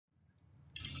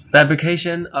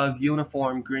Fabrication of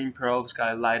uniform green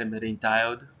perovskite light-emitting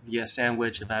diode via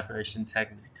sandwich evaporation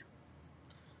technique.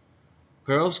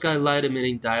 Perovskite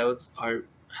light-emitting diodes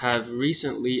have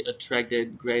recently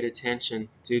attracted great attention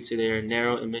due to their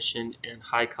narrow emission and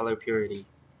high color purity.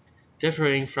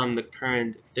 Differing from the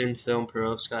current thin-film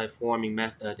perovskite forming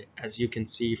method, as you can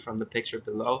see from the picture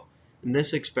below, in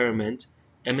this experiment,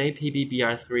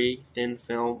 MAPBBr3 thin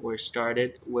film were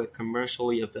started with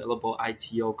commercially available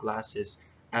ITO glasses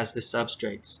as the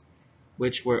substrates,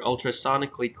 which were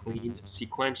ultrasonically cleaned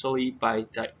sequentially by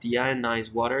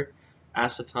deionized water,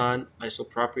 acetone,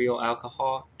 isopropyl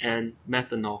alcohol, and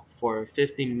methanol for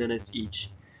 15 minutes each.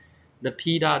 The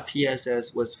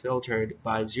P.PSS was filtered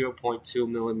by 0.2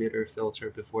 mm filter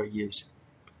before use.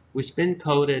 We spin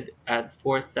coated at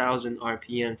 4,000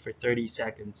 RPM for 30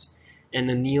 seconds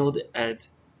and annealed at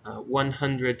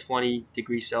 120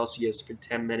 degrees Celsius for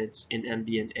 10 minutes in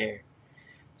ambient air.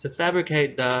 To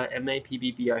fabricate the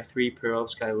MAPBBr3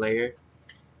 perovskite layer,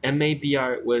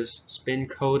 MABR was spin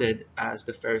coated as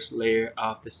the first layer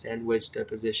of the sandwich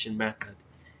deposition method,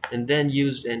 and then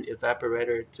used an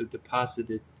evaporator to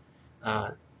deposit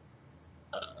uh,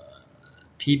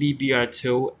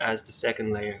 PBBr2 as the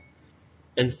second layer,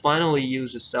 and finally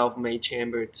use a self-made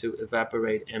chamber to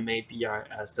evaporate MABR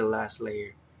as the last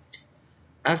layer.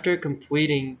 After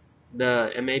completing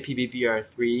the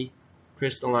MAPBBr3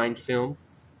 crystalline film,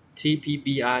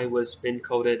 TPBI was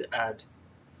spin-coated at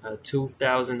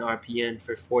 2000 RPM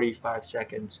for 45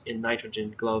 seconds in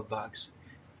nitrogen glove box.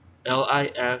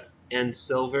 LIF and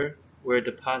silver were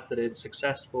deposited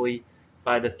successfully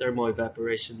by the thermal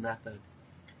evaporation method.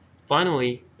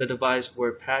 Finally, the devices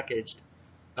were packaged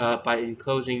by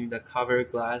enclosing the cover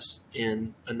glass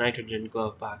in a nitrogen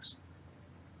glove box.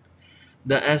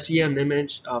 The SEM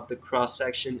image of the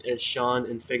cross-section is shown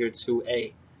in Figure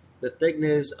 2A. The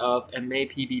thickness of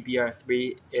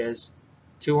MAPBBr3 is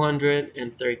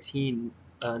 213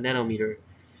 nanometer.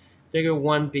 Figure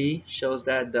 1B shows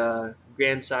that the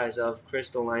grain size of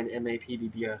crystalline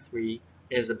MAPBBr3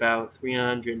 is about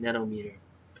 300 nanometer.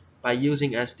 By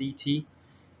using SDT,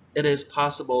 it is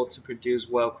possible to produce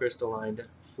well-crystallined,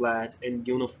 flat, and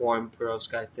uniform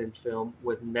perovskite thin film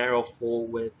with narrow full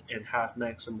width and half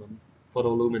maximum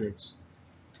photoluminance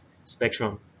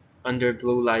spectrum under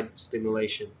blue light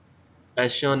stimulation.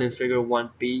 As shown in Figure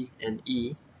 1B and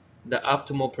E, the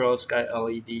optimal perovskite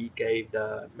LED gave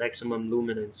the maximum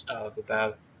luminance of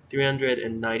about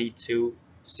 392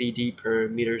 CD per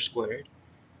meter squared,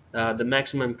 the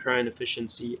maximum current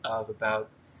efficiency of about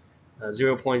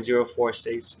 0.046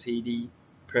 TD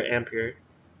per ampere,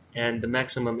 and the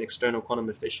maximum external quantum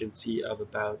efficiency of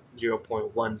about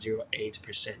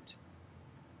 0.108%.